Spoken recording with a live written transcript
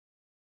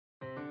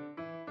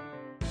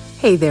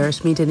Hey there,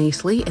 it's me,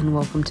 Denise Lee, and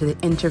welcome to the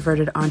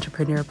Introverted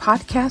Entrepreneur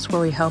Podcast,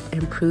 where we help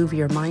improve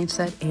your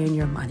mindset and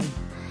your money.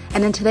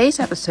 And in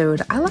today's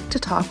episode, I like to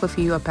talk with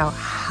you about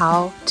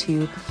how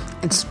to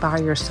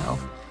inspire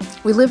yourself.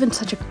 We live in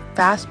such a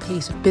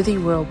fast-paced, busy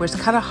world where it's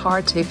kind of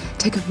hard to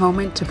take a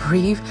moment to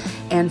breathe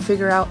and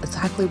figure out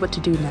exactly what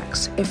to do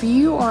next. If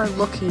you are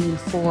looking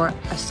for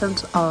a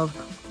sense of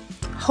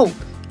hope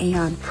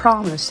and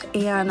promise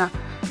and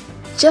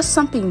just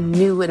something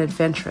new and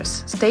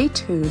adventurous, stay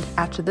tuned.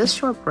 After this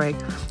short break,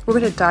 we're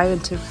going to dive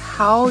into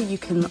how you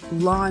can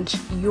launch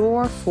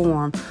your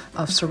form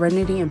of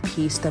serenity and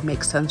peace that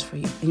makes sense for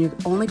you. And you're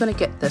only going to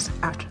get this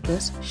after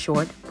this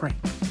short break.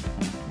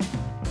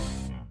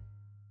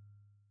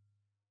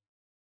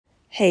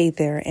 Hey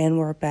there, and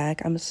we're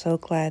back. I'm so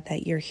glad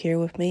that you're here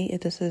with me.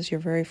 If this is your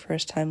very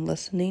first time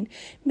listening,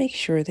 make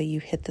sure that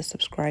you hit the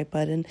subscribe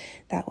button.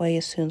 That way,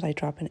 as soon as I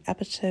drop an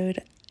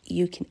episode,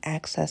 you can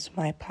access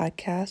my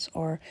podcast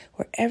or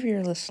wherever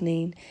you're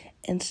listening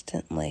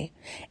instantly.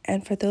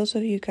 And for those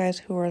of you guys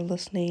who are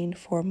listening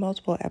for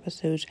multiple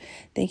episodes,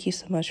 thank you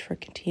so much for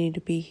continuing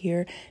to be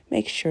here.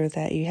 Make sure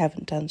that you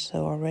haven't done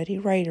so already.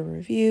 Write a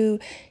review,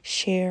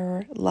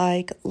 share,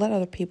 let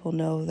other people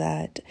know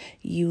that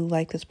you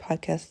like this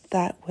podcast.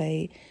 That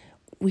way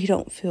we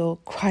don't feel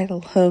quite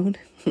alone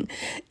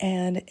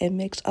and it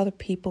makes other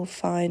people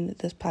find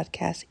this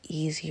podcast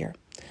easier.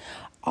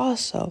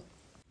 Also,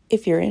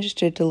 if you're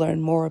interested to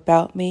learn more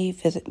about me,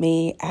 visit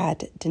me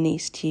at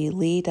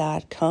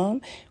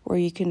deniseglee.com, where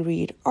you can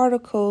read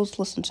articles,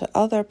 listen to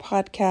other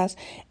podcasts,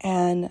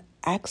 and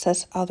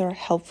access other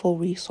helpful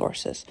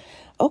resources.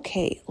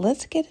 Okay,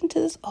 let's get into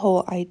this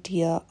whole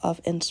idea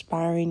of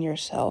inspiring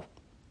yourself.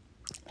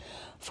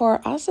 For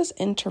us as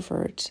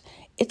introverts,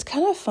 it's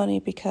kind of funny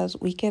because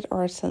we get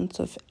our sense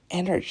of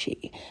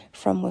energy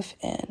from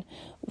within.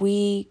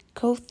 We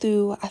go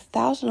through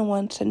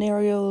 1,001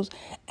 scenarios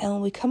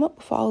and we come up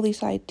with all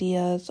these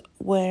ideas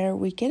where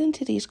we get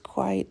into these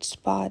quiet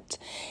spots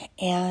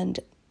and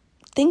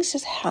things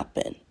just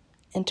happen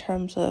in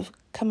terms of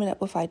coming up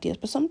with ideas.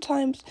 But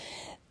sometimes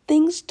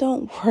things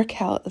don't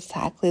work out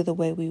exactly the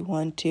way we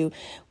want to.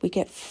 We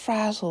get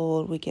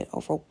frazzled, we get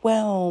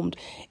overwhelmed.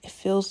 It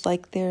feels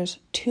like there's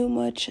too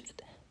much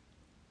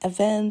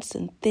events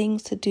and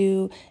things to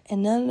do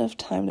and not enough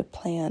time to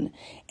plan.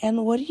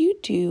 And what do you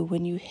do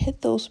when you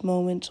hit those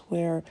moments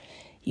where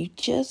you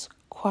just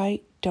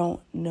quite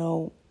don't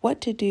know what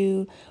to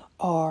do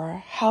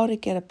or how to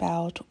get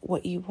about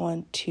what you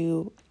want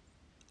to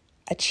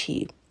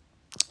achieve?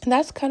 And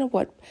that's kind of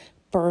what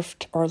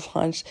birthed or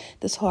launched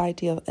this whole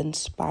idea of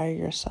inspire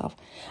yourself.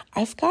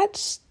 I've got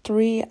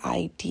 3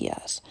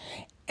 ideas.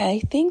 And I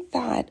think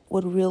that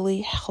would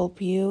really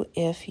help you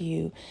if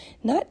you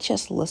not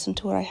just listen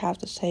to what I have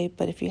to say,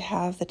 but if you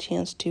have the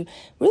chance to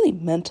really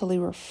mentally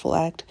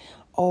reflect,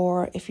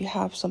 or if you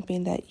have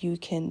something that you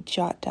can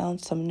jot down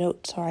some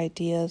notes or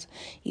ideas,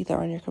 either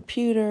on your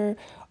computer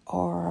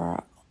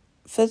or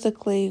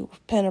physically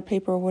with pen or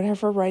paper or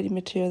whatever writing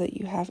material that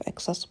you have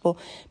accessible,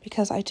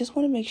 because I just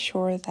want to make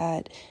sure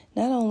that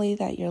not only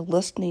that you're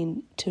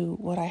listening to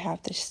what I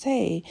have to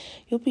say,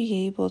 you'll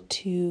be able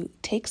to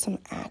take some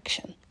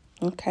action.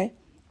 Okay.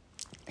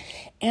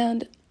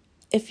 And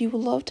if you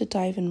would love to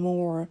dive in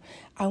more,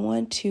 I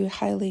want to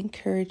highly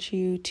encourage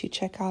you to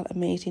check out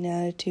Amazing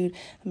Attitude.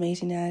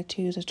 Amazing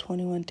Attitude is a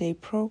 21-day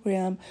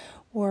program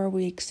where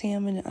we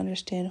examine and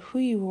understand who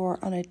you are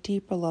on a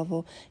deeper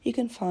level. You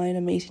can find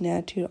Amazing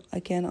Attitude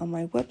again on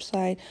my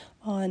website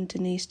on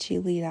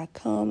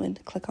deniseglee.com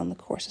and click on the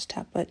courses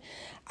tab. But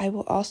I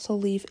will also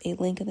leave a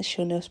link in the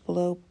show notes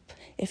below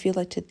if you'd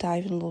like to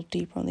dive in a little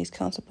deeper on these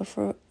concepts. But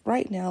for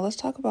right now, let's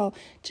talk about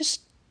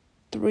just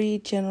 3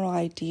 general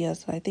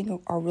ideas that I think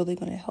are really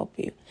going to help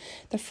you.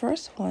 The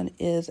first one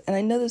is, and I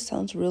know this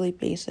sounds really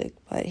basic,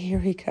 but here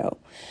we go.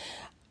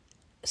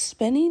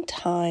 Spending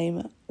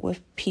time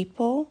with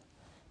people,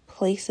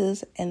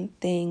 places, and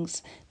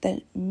things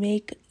that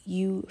make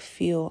you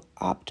feel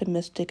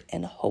optimistic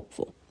and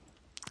hopeful.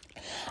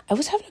 I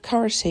was having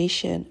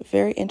a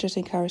very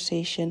interesting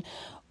conversation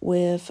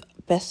with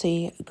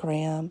Bessie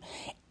Graham.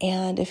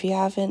 And if you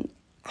haven't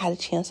had a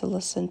chance to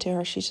listen to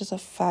her, she's just a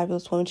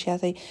fabulous woman. She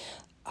has a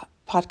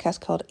podcast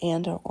called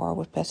And or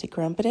with Bessie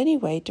Graham. But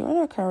anyway, during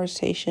our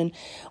conversation,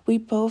 we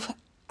both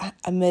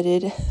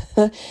admitted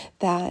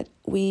that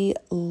we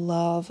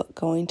love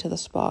going to the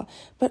spa.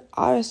 But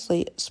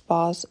obviously,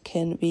 spas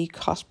can be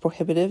cost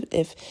prohibitive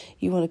if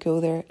you want to go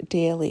there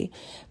daily.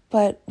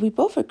 But we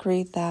both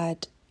agreed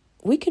that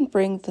we can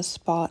bring the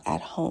spa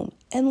at home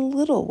in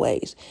little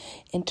ways,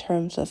 in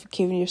terms of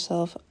giving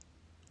yourself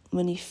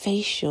many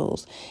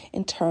facials,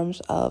 in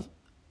terms of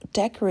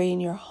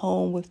decorating your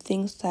home with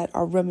things that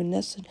are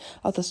reminiscent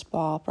of the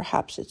spa.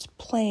 Perhaps it's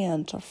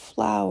plants or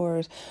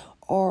flowers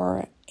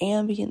or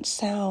ambient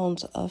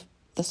sounds of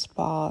the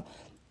spa,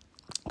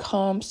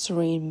 calm,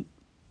 serene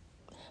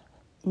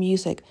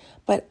music.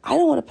 But I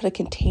don't want to put a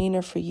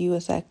container for you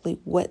exactly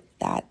what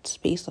that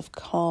space of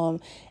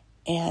calm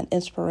and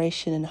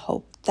inspiration and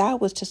hope.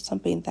 That was just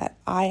something that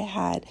I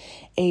had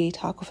a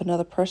talk with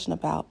another person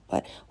about.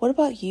 But what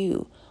about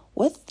you?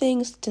 What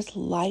things just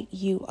light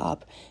you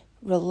up,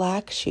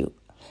 relax you?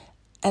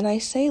 And I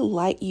say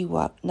light you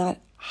up, not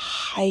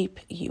hype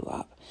you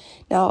up.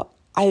 Now,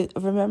 I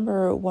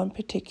remember one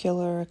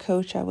particular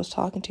coach I was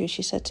talking to,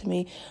 she said to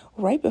me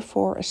right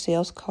before a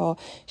sales call,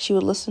 she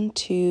would listen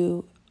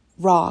to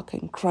rock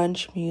and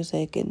grunge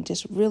music and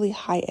just really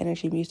high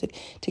energy music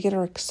to get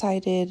her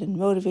excited and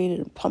motivated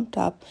and pumped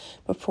up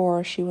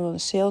before she went on a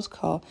sales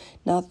call.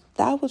 Now,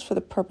 that was for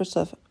the purpose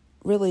of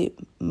really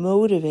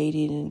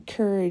motivating and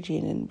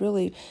encouraging and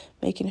really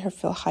making her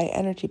feel high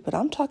energy. But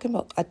I'm talking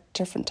about a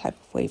different type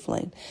of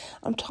wavelength.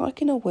 I'm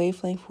talking a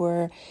wavelength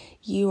where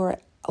you are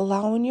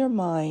allowing your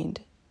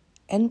mind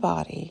and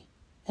body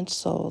and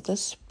soul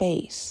this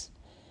space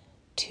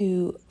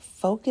to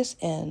focus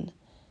in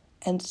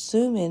and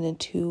zoom in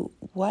into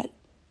what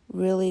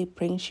really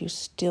brings you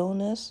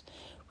stillness,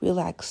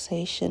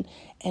 relaxation,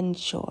 and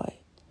joy.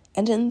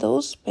 And in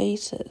those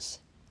spaces,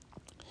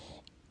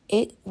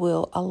 it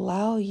will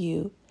allow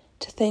you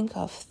to think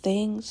of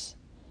things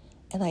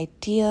and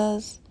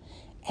ideas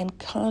and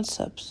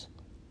concepts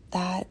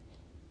that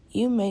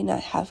you may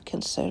not have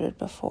considered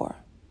before.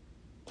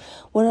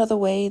 One other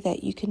way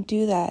that you can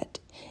do that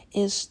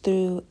is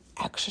through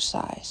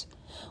exercise.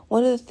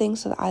 One of the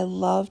things that I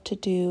love to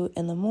do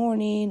in the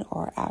morning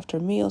or after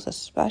meals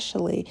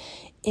especially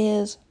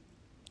is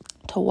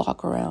to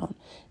walk around.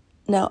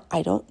 Now,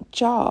 I don't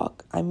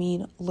jog, I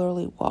mean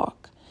literally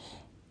walk.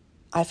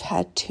 I've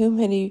had too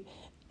many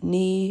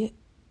knee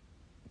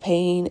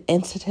pain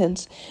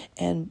incidents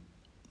and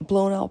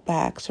blown out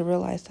backs to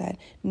realize that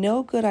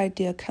no good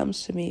idea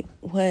comes to me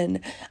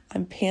when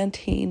I'm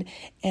panting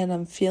and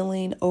I'm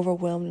feeling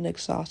overwhelmed and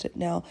exhausted.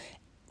 Now,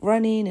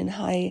 running and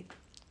high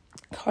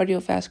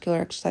cardiovascular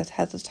exercise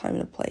has its time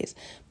and a place,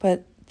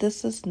 but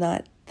this is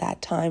not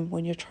that time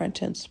when you're trying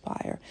to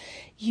inspire.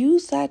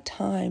 Use that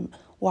time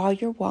while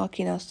you're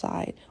walking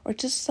outside or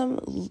just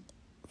some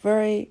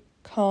very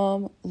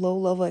calm,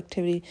 low-level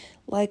activity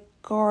like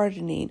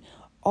gardening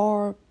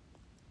or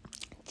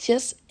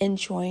just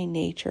enjoying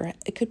nature.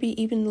 It could be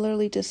even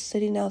literally just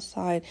sitting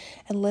outside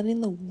and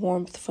letting the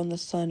warmth from the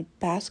sun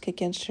bask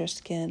against your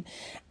skin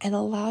and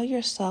allow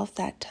yourself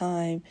that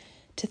time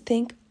to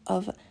think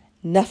of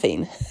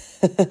nothing.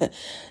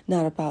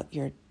 Not about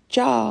your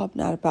job,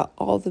 not about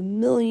all the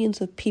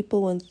millions of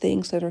people and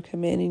things that are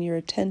commanding your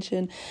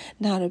attention,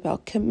 not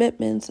about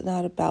commitments,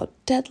 not about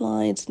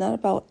deadlines, not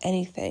about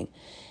anything.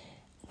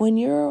 When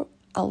you're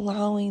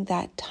allowing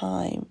that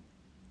time,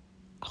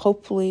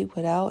 hopefully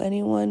without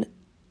anyone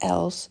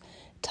else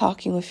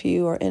talking with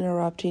you or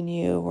interrupting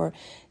you or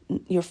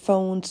your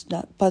phone's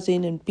not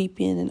buzzing and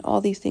beeping and all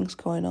these things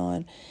going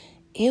on,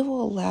 it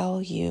will allow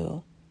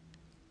you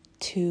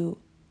to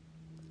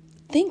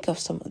think of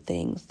some of the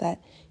things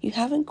that you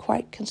haven't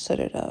quite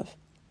considered of.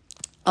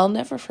 I'll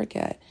never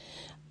forget,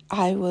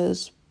 it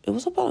was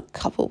about a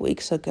couple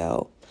weeks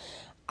ago,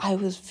 I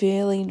was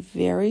feeling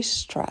very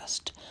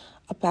stressed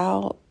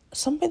about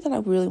something that I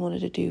really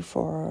wanted to do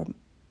for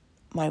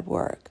my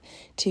work,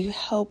 to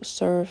help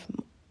serve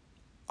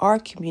our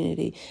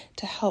community,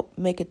 to help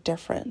make a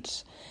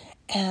difference.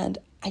 And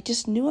I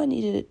just knew I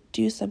needed to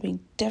do something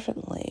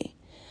differently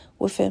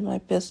within my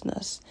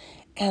business.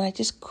 And I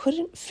just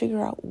couldn't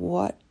figure out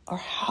what or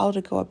how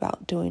to go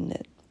about doing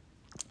it.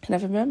 And I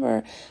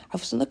remember I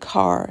was in the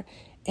car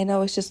and I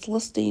was just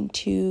listening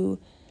to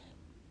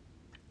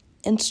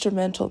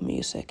instrumental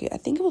music. I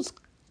think it was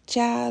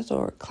jazz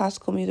or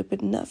classical music,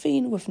 but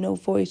nothing with no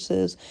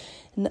voices.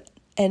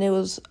 And it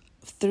was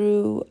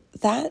through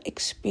that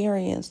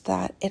experience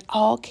that it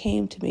all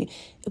came to me.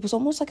 It was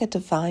almost like a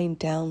divine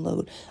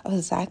download of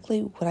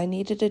exactly what I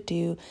needed to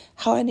do,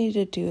 how I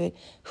needed to do it,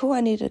 who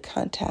I needed to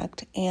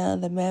contact,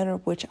 and the manner in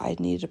which I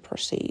needed to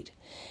proceed.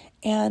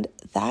 And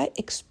that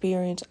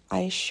experience, I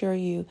assure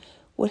you,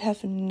 would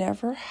have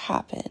never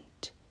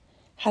happened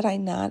had I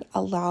not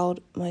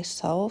allowed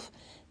myself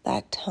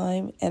that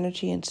time,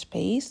 energy, and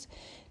space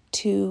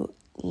to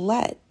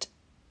let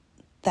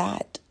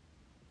that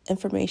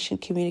information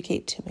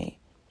communicate to me.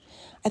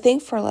 I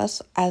think for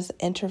us as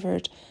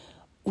introverts,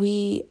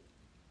 we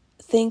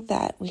think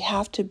that we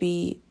have to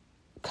be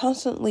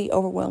constantly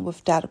overwhelmed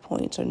with data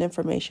points or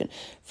information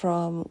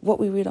from what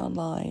we read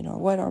online or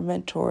what our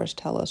mentors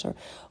tell us or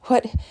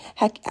what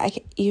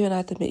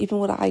even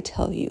what I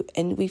tell you.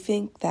 And we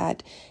think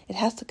that it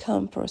has to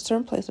come from a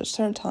certain place at a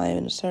certain time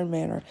in a certain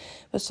manner.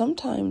 But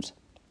sometimes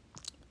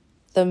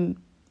the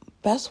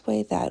best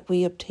way that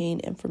we obtain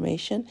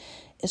information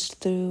is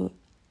through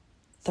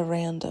the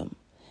random.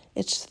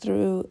 It's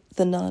through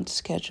the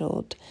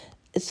non-scheduled.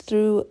 It's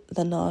through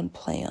the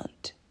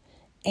non-planned.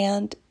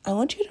 And I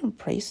want you to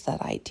embrace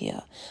that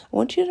idea. I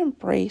want you to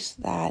embrace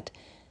that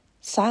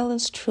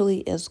silence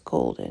truly is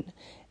golden,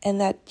 and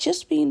that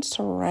just being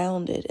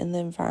surrounded in the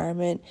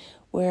environment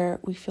where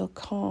we feel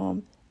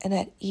calm and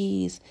at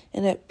ease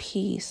and at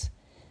peace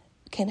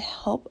can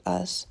help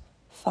us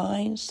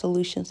find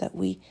solutions that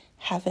we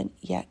haven't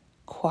yet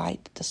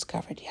quite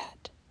discovered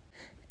yet.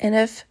 And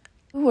if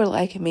you were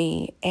like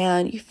me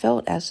and you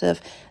felt as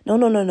if,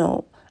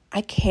 no,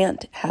 I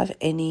can't have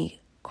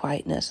any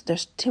quietness.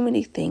 There's too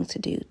many things to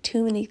do,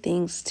 too many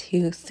things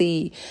to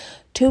see,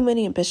 too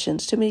many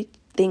ambitions, too many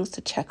things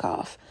to check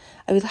off.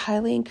 I would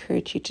highly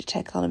encourage you to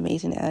check out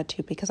Amazing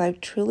Attitude, because I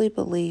truly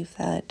believe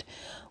that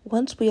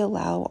once we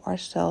allow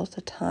ourselves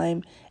the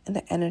time and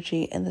the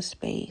energy and the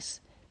space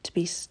to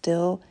be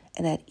still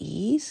and at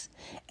ease,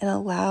 and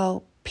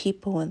allow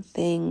people and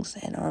things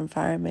and our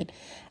environment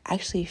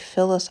actually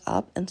fill us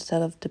up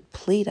instead of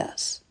deplete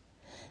us,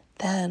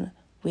 then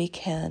we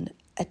can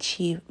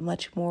achieve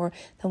much more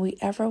than we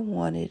ever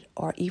wanted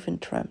or even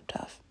dreamt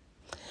of.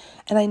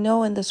 And I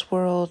know in this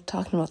world,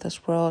 talking about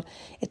this world,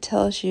 it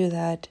tells you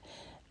that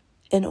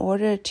in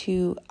order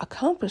to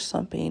accomplish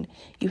something,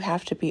 you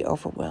have to be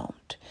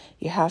overwhelmed.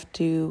 You have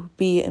to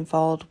be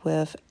involved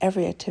with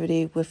every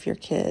activity with your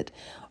kid,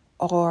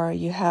 or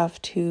you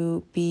have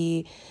to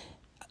be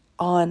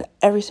on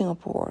every single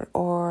board,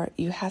 or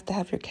you have to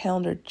have your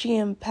calendar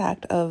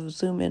jam-packed of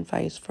Zoom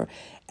invites for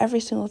every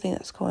single thing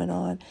that's going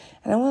on.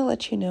 And I want to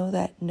let you know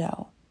that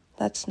no,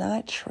 that's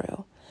not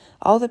true.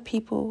 All the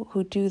people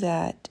who do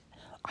that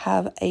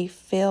have a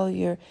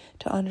failure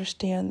to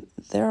understand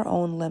their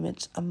own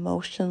limits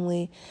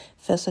emotionally,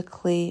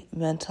 physically,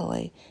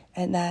 mentally,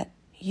 and that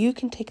you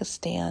can take a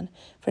stand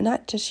for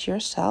not just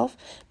yourself,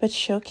 but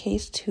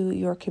showcase to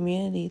your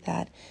community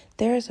that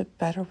there is a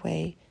better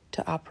way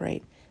to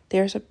operate.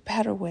 There's a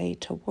better way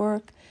to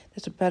work.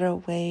 There's a better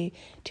way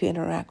to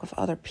interact with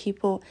other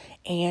people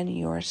and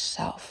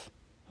yourself.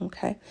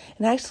 Okay?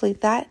 And actually,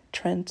 that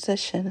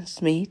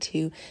transitions me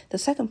to the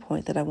second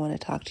point that I want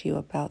to talk to you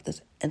about,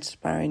 this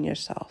inspiring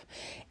yourself.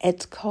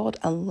 It's called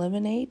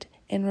eliminate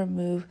and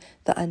remove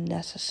the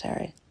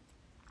unnecessary.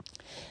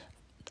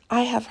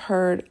 I have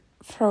heard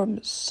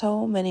from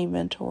so many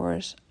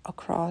mentors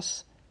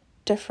across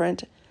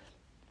different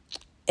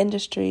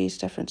industries,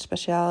 different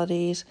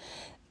specialities,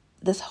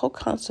 this whole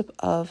concept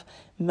of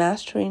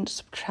mastering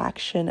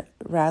subtraction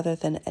rather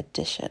than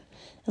addition.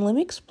 And let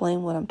me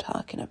explain what I'm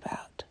talking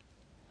about.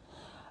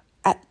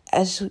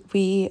 As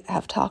we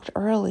have talked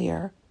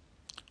earlier,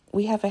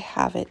 we have a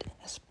habit,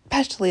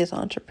 especially as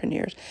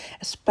entrepreneurs,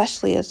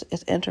 especially as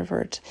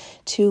introverts,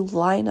 to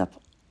line up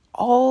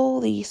all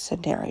these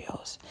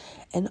scenarios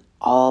and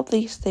all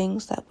these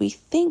things that we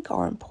think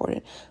are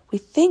important, we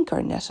think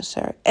are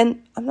necessary.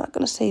 And I'm not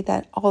going to say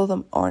that all of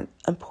them aren't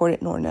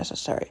important nor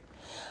necessary.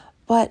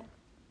 But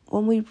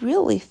when we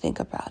really think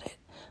about it,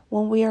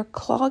 when we are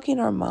clogging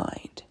our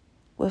mind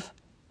with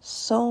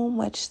so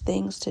much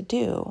things to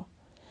do,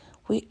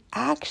 we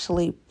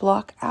actually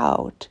block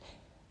out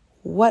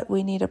what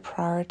we need to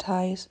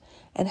prioritize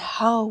and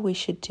how we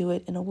should do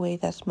it in a way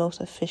that's most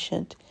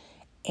efficient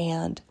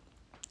and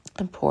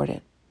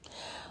important.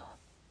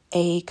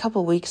 A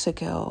couple weeks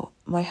ago,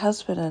 my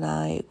husband and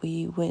I,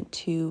 we went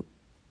to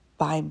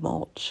buy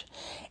mulch.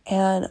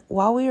 And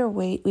while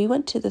we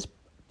went to this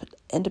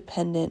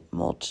independent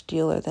mulch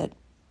dealer that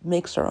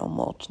makes our own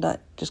mulch,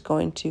 not just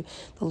going to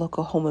the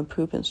local home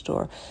improvement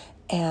store.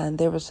 And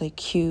there was a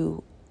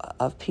queue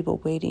of people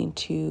waiting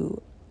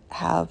to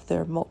have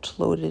their mulch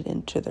loaded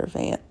into their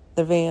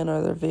van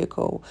or their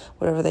vehicle,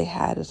 whatever they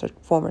had as their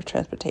form of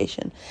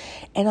transportation.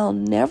 And I'll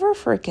never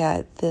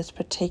forget this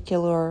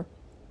particular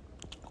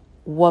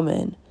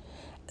woman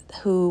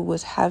who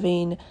was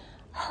having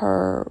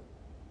her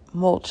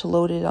mulch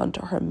loaded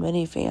onto her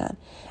minivan.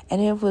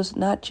 And it was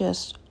not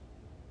just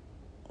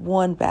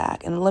one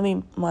bag. And let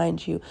me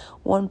mind you,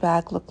 one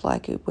bag looked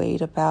like it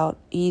weighed about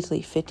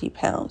easily 50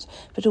 pounds,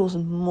 but it was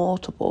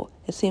multiple.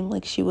 It seemed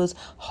like she was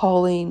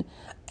hauling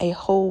a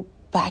whole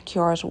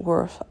backyard's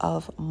worth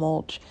of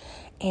mulch.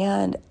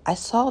 And I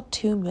saw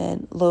two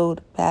men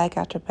load bag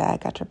after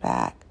bag after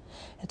bag.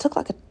 It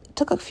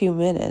took a few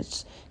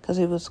minutes because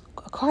it was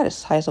quite a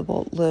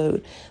sizable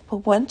load.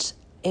 But once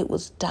it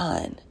was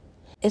done,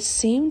 it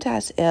seemed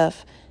as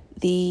if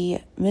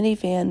the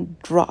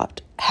minivan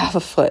dropped half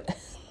a foot.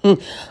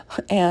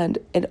 And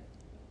it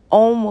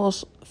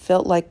almost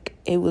felt like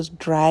it was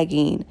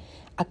dragging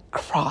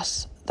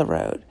across the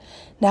road.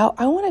 Now,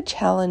 I want to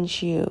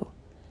challenge you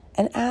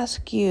and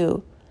ask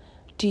you,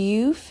 do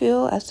you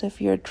feel as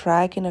if you're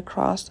dragging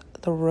across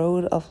the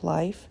road of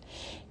life?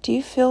 Do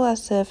you feel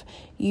as if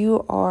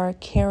you are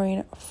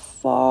carrying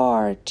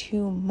far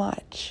too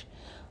much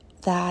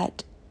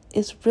that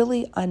is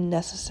really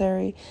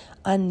unnecessary,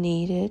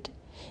 unneeded?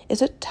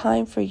 Is it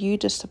time for you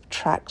to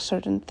subtract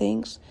certain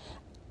things?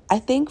 I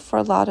think for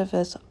a lot of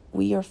us,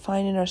 we are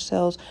finding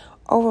ourselves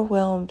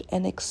overwhelmed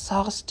and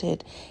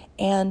exhausted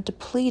and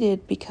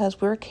depleted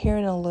because we're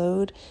carrying a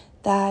load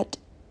that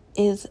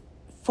is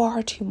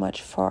far too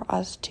much for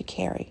us to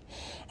carry.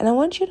 And I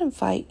want you to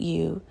invite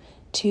you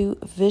to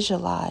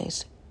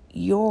visualize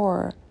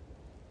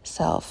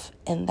yourself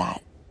in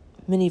that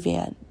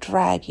minivan,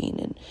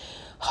 dragging and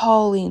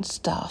hauling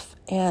stuff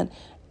and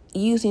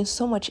using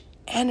so much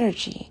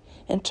energy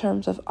in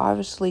terms of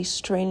obviously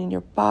straining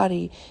your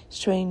body,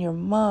 straining your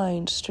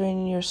mind,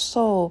 straining your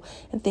soul,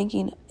 and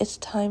thinking it's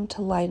time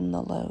to lighten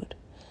the load.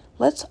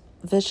 Let's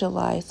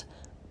visualize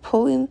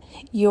pulling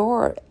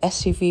your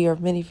SUV or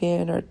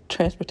minivan or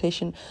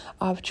transportation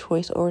of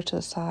choice over to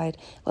the side.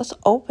 Let's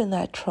open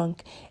that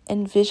trunk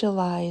and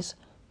visualize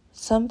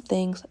some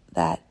things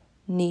that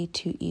need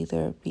to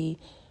either be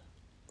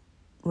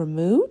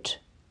removed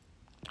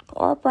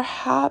or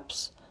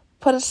perhaps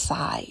put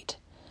aside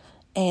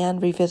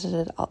and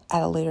revisited at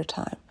a later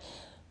time.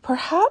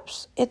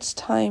 Perhaps it's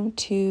time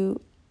to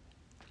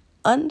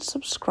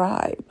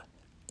unsubscribe.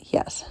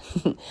 Yes,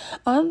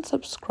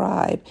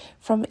 unsubscribe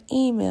from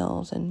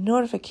emails and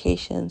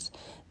notifications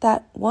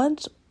that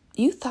once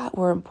you thought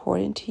were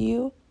important to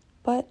you,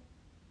 but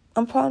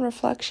upon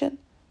reflection,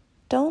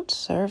 don't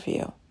serve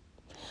you.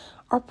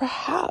 Or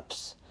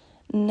perhaps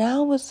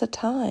now is the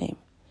time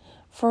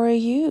for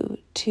you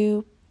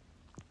to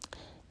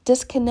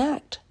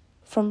disconnect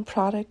from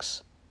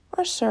products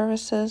or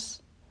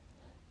services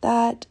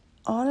that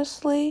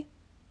honestly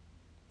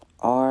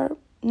are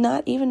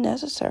not even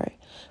necessary.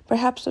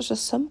 Perhaps there's a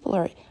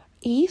simpler,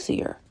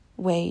 easier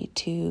way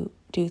to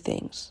do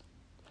things.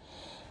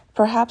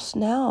 Perhaps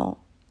now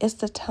is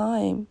the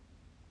time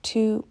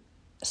to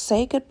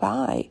say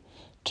goodbye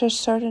to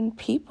certain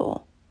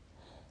people.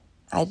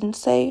 I didn't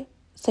say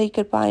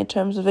goodbye in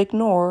terms of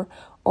ignore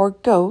or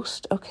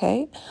ghost,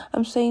 okay?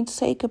 I'm saying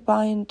say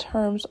goodbye in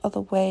terms of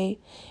the way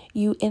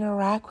you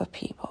interact with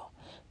people.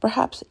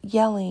 Perhaps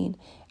yelling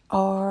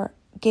or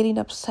getting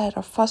upset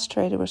or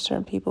frustrated with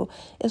certain people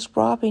is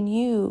robbing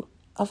you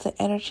of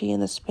the energy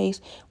and the space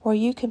where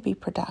you can be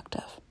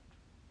productive.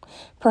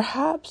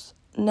 Perhaps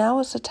now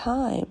is the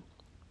time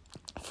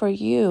for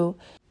you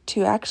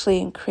to actually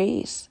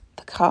increase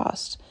the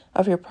cost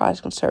of your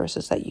products and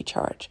services that you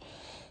charge,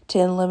 to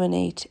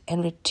eliminate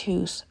and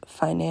reduce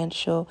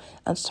financial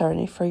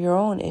uncertainty for your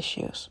own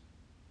issues.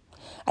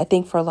 I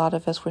think for a lot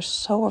of us, we're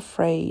so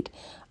afraid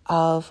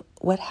of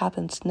what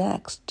happens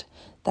next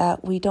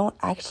that we don't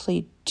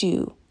actually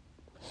do.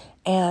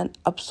 And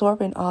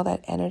absorbing all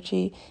that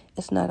energy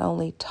is not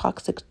only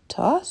toxic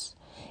to us,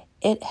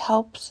 it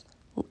helps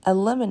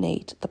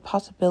eliminate the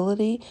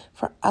possibility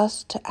for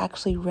us to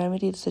actually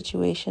remedy the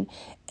situation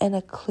in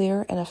a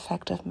clear and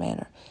effective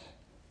manner.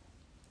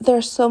 There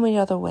are so many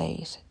other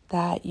ways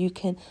that you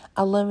can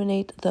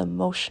eliminate the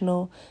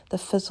emotional, the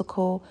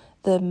physical,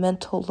 the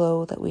mental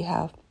load that we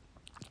have.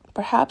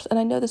 Perhaps, and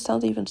I know this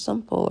sounds even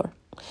simpler,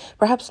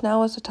 perhaps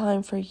now is the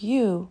time for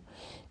you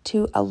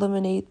to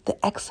eliminate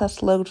the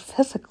excess load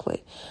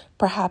physically.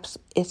 Perhaps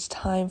it's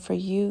time for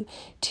you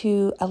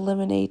to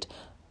eliminate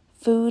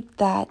food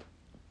that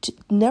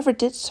never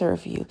did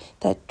serve you,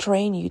 that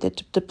drain you,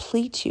 that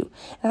deplete you.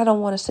 And I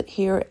don't want to sit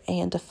here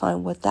and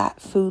define what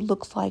that food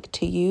looks like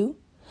to you.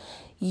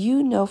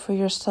 You know for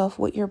yourself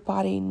what your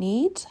body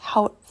needs,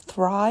 how it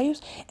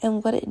thrives,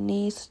 and what it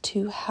needs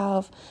to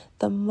have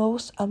the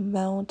most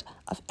amount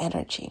of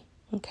energy.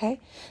 Okay?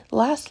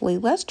 Lastly,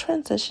 let's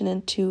transition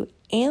into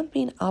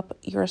amping up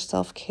your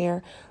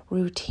self-care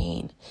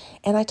routine.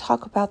 And I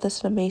talk about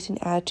this in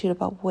Amazing Attitude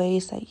about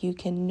ways that you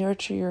can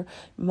nurture your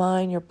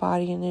mind, your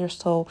body, and your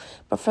soul.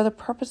 But for the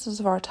purposes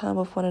of our time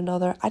with one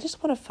another, I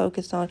just want to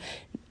focus on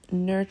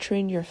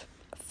nurturing your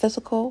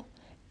physical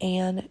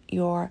and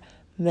your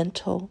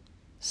mental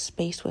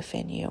space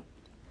within you.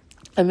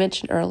 I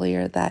mentioned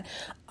earlier that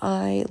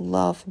I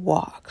love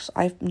walks.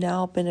 I've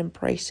now been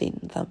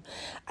embracing them.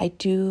 I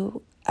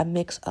do a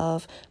mix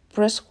of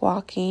brisk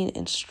walking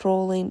and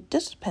strolling.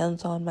 This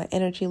depends on my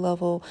energy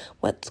level,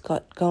 what's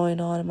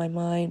going on in my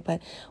mind.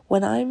 But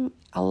when I'm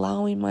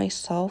allowing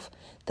myself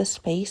the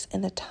space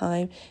and the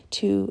time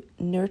to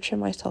nurture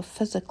myself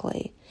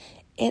physically,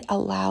 it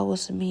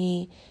allows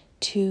me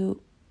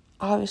to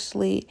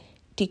obviously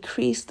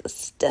decrease the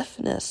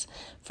stiffness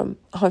from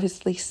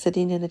obviously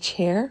sitting in a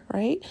chair,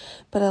 right?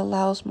 But it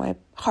allows my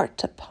heart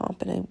to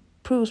pump and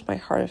improves my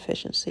heart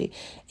efficiency,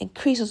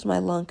 increases my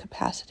lung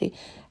capacity,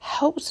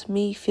 helps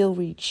me feel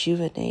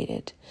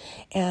rejuvenated.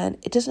 And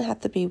it doesn't have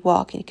to be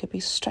walking. It could be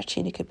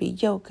stretching. It could be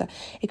yoga.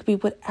 It could be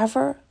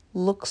whatever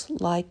looks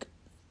like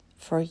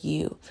for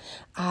you.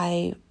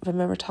 I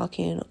remember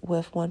talking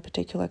with one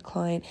particular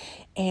client,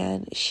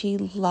 and she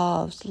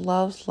loves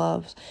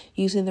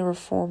using the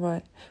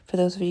reformer. For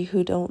those of you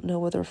who don't know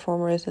what the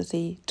reformer is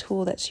a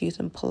tool that's used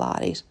in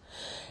Pilates.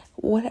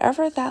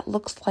 Whatever that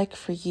looks like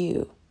for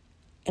you,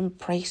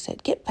 embrace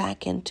it. Get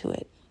back into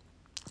it.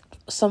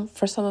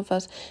 For some of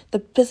us, the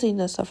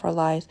busyness of our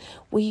lives,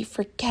 we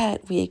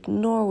forget, we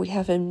ignore, we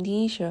have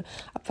amnesia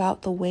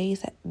about the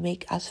ways that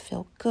make us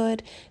feel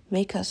good,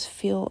 make us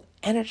feel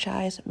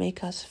energized,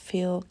 make us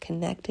feel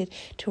connected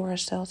to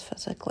ourselves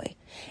physically.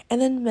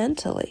 And then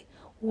mentally,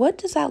 what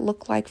does that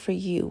look like for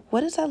you?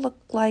 What does that look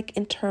like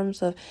in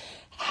terms of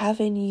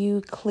having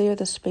you clear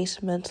the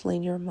space mentally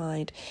in your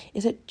mind?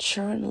 Is it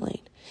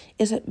journaling?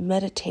 Is it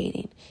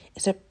meditating?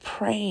 Is it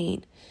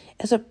praying?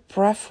 Is it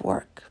breath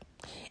work?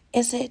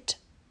 Is it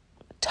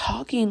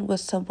talking with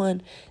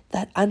someone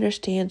that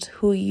understands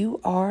who you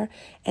are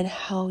and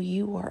how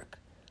you work?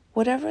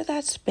 Whatever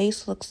that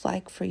space looks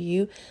like for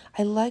you,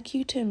 I'd like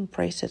you to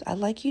embrace it. I'd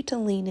like you to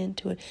lean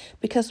into it,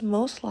 because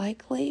most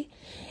likely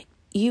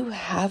you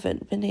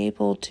haven't been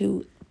able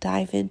to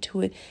dive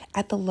into it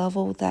at the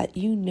level that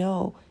you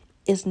know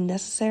is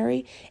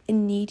necessary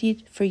and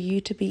needed for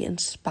you to be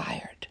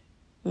inspired.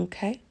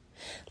 Okay?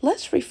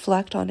 Let's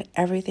reflect on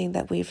everything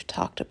that we've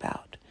talked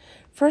about.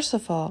 First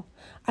of all,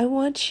 I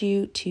want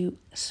you to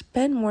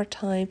spend more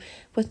time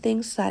with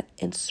things that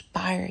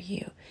inspire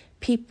you,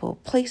 people,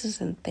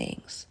 places, and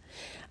things.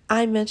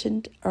 I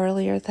mentioned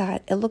earlier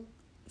that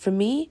for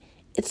me,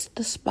 it's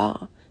the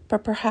spa,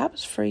 but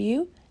perhaps for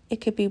you, it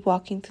could be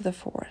walking through the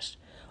forest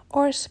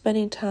or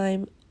spending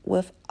time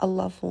with a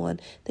loved one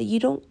that you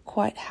don't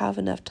quite have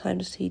enough time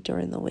to see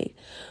during the week.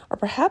 Or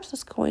perhaps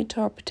it's going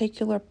to a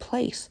particular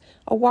place,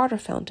 a water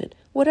fountain,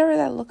 whatever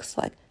that looks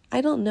like.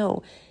 I don't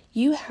know.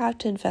 You have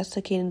to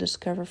investigate and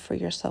discover for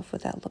yourself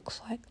what that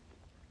looks like.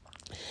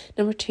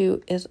 Number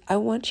 2 is I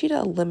want you to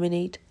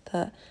eliminate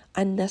the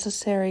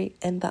unnecessary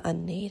and the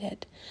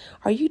unneeded.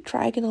 Are you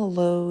dragging a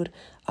load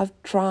of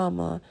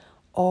drama,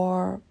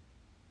 or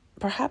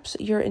perhaps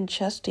you're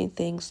ingesting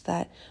things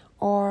that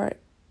are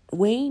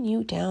weighing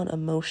you down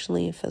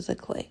emotionally and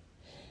physically?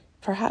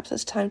 Perhaps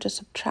it's time to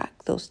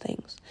subtract those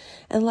things.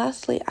 And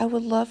lastly, I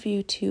would love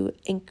you to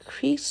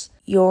increase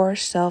your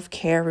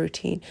self-care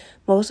routine.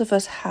 Most of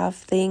us have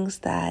things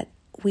that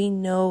we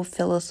know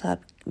fill us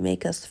up,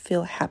 make us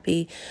feel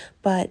happy,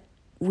 but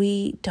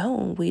we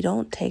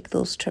don't take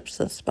those trips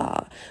to the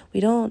spa. We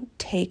don't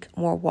take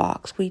more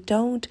walks. We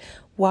don't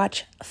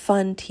watch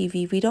fun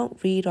TV. We don't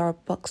read our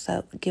books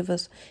that give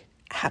us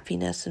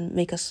happiness and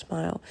make us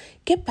smile.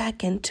 Get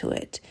back into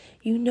it.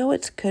 You know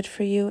it's good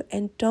for you,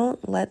 and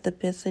don't let the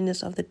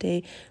busyness of the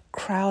day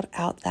crowd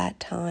out that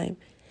time.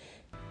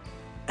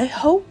 I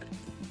hope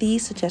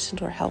these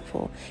suggestions were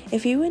helpful.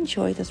 If you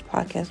enjoyed this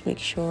podcast, make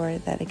sure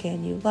that,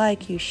 again, you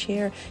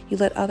share, you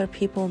let other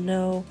people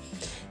know.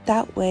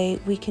 That way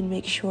we can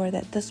make sure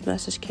that this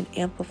message can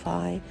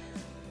amplify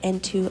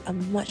into a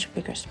much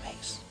bigger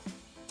space.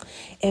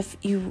 If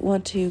you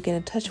want to get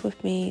in touch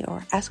with me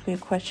or ask me a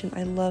question,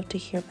 I love to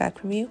hear back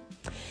from you.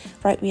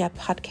 Write me at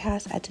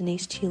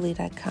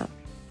podcast@denisechile.com.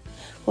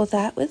 Well,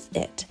 that was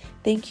it.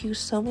 Thank you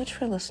so much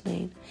for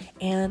listening,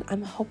 and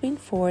I'm hoping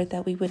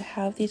that we would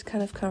have these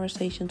kind of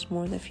conversations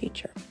more in the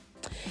future.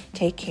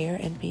 Take care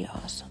and be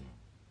awesome.